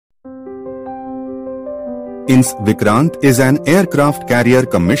INS Vikrant is an aircraft carrier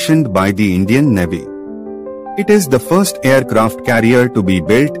commissioned by the Indian Navy. It is the first aircraft carrier to be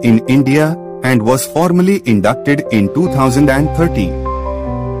built in India and was formally inducted in 2013.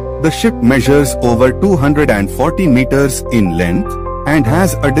 The ship measures over 240 meters in length and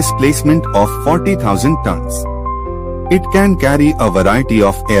has a displacement of 40,000 tons. It can carry a variety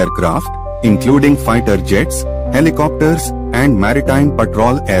of aircraft, including fighter jets, helicopters, and maritime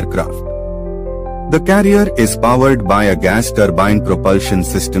patrol aircraft. The carrier is powered by a gas turbine propulsion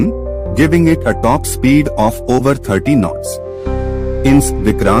system, giving it a top speed of over 30 knots. INS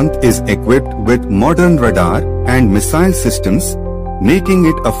Vikrant is equipped with modern radar and missile systems, making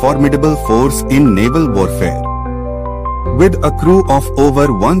it a formidable force in naval warfare. With a crew of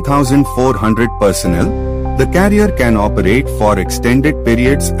over 1,400 personnel, the carrier can operate for extended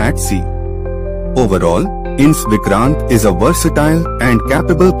periods at sea. Overall, INS Vikrant is a versatile and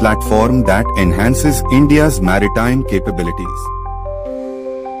capable platform that enhances India's maritime capabilities.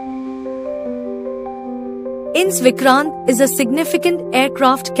 INS Vikrant is a significant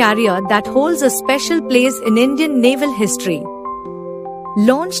aircraft carrier that holds a special place in Indian naval history.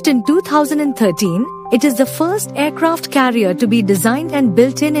 Launched in 2013, it is the first aircraft carrier to be designed and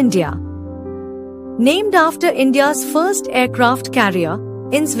built in India. Named after India's first aircraft carrier,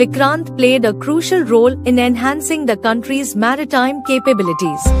 INS Vikrant played a crucial role in enhancing the country's maritime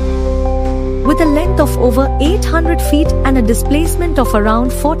capabilities. With a length of over 800 feet and a displacement of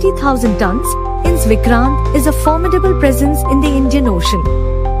around 40,000 tons, INS Vikrant is a formidable presence in the Indian Ocean.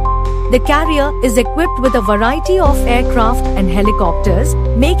 The carrier is equipped with a variety of aircraft and helicopters,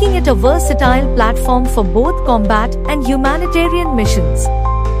 making it a versatile platform for both combat and humanitarian missions.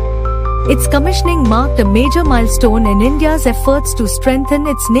 Its commissioning marked a major milestone in India's efforts to strengthen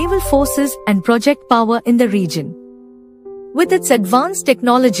its naval forces and project power in the region. With its advanced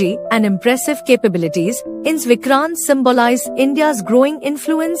technology and impressive capabilities, INS Vikrant symbolizes India's growing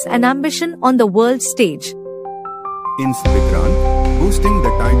influence and ambition on the world stage. INS Vikrant, boasting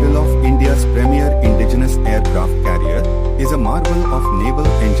the title of India's premier indigenous aircraft carrier, is a marvel of naval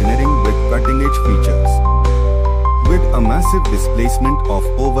engineering with cutting-edge features. With a massive displacement of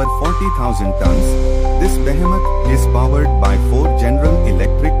over 40,000 tons, this behemoth is powered by 4 General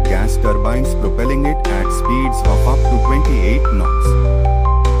Electric gas turbines propelling it at speeds of up to 28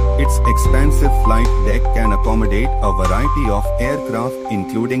 knots. Its expansive flight deck can accommodate a variety of aircraft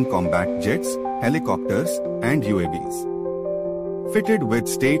including combat jets, helicopters, and UAVs. Fitted with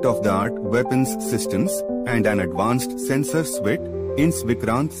state-of-the-art weapons systems and an advanced sensor suite, INS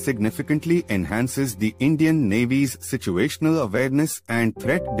Vikrant significantly enhances the Indian Navy's situational awareness and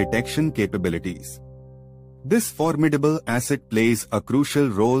threat detection capabilities. This formidable asset plays a crucial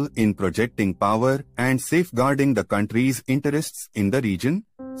role in projecting power and safeguarding the country's interests in the region,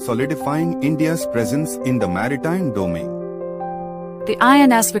 solidifying India's presence in the maritime domain. The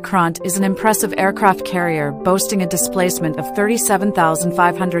INS Vikrant is an impressive aircraft carrier boasting a displacement of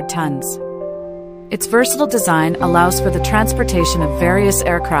 37,500 tons. Its versatile design allows for the transportation of various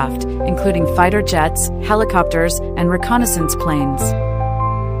aircraft, including fighter jets, helicopters, and reconnaissance planes.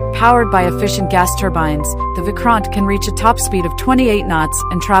 Powered by efficient gas turbines, the Vikrant can reach a top speed of 28 knots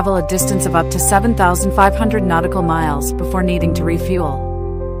and travel a distance of up to 7,500 nautical miles before needing to refuel.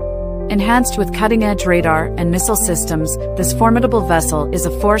 Enhanced with cutting-edge radar and missile systems, this formidable vessel is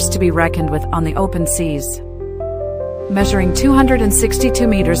a force to be reckoned with on the open seas. Measuring 262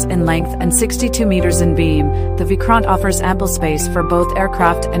 meters in length and 62 meters in beam, the Vikrant offers ample space for both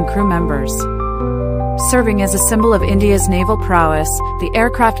aircraft and crew members. Serving as a symbol of India's naval prowess, the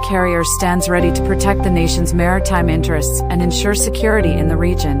aircraft carrier stands ready to protect the nation's maritime interests and ensure security in the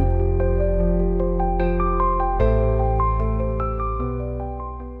region.